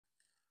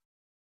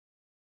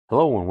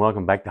Hello and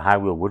welcome back to High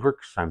Wheel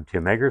Woodworks. I'm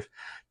Tim Eggers.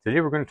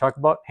 Today we're going to talk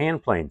about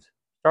hand planes.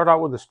 Start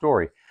out with a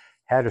story.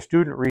 Had a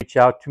student reach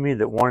out to me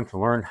that wanted to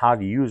learn how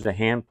to use a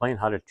hand plane,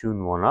 how to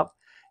tune one up.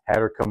 Had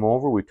her come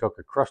over. We took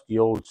a crusty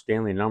old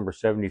Stanley number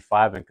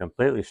 75 and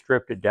completely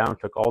stripped it down,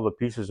 took all the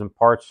pieces and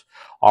parts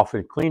off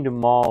and cleaned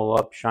them all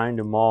up, shined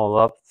them all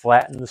up,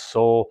 flattened the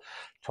sole,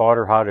 taught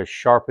her how to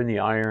sharpen the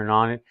iron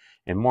on it,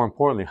 and more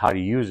importantly, how to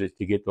use it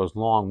to get those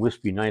long,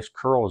 wispy, nice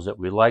curls that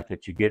we like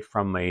that you get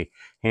from a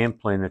hand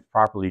plane that's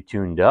properly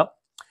tuned up.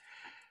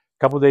 A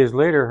couple of days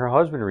later, her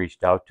husband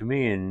reached out to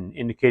me and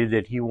indicated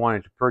that he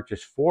wanted to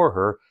purchase for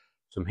her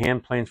some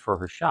hand planes for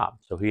her shop.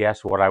 So he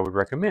asked what I would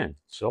recommend.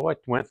 So I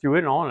went through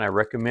it all and I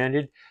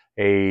recommended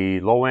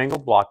a low angle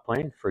block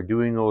plane for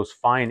doing those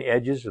fine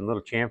edges and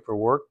little chamfer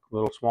work,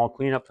 little small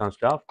cleanups on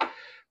stuff.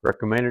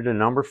 Recommended a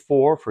number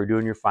 4 for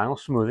doing your final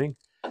smoothing.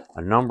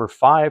 A number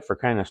 5 for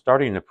kind of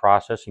starting the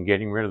process and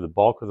getting rid of the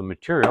bulk of the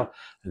material.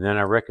 And then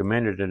I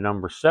recommended a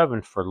number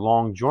 7 for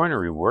long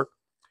joinery work.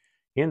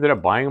 He ended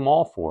up buying them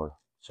all for her.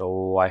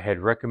 So I had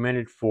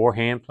recommended 4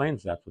 hand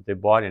planes. That's what they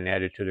bought and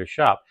added to their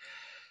shop.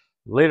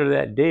 Later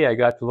that day, I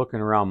got to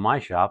looking around my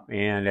shop,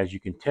 and as you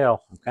can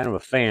tell, I'm kind of a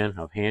fan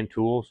of hand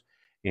tools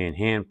and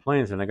hand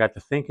planes, and I got to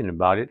thinking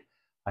about it.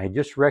 I had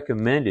just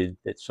recommended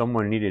that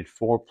someone needed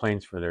 4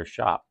 planes for their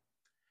shop.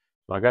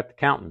 So I got to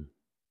counting.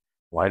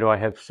 Why do I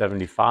have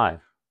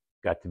 75?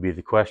 Got to be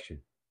the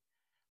question.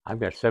 I've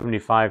got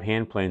 75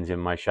 hand planes in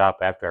my shop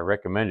after I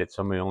recommended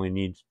somebody only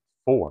needs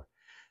 4.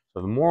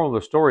 So the moral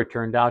of the story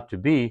turned out to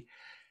be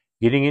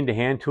getting into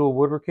hand tool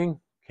woodworking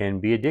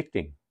can be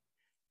addicting.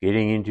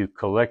 Getting into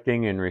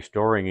collecting and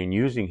restoring and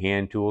using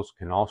hand tools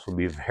can also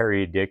be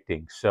very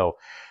addicting. So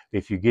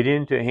if you get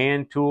into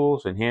hand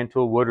tools and hand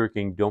tool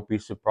woodworking, don't be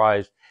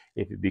surprised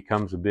if it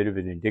becomes a bit of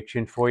an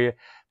addiction for you.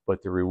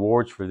 But the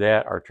rewards for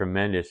that are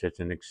tremendous. It's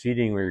an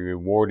exceedingly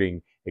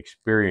rewarding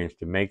experience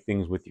to make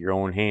things with your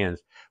own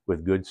hands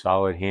with good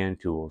solid hand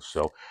tools.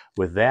 So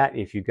with that,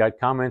 if you've got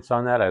comments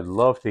on that, I'd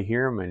love to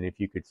hear them. And if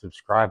you could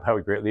subscribe, I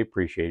would greatly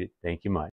appreciate it. Thank you much.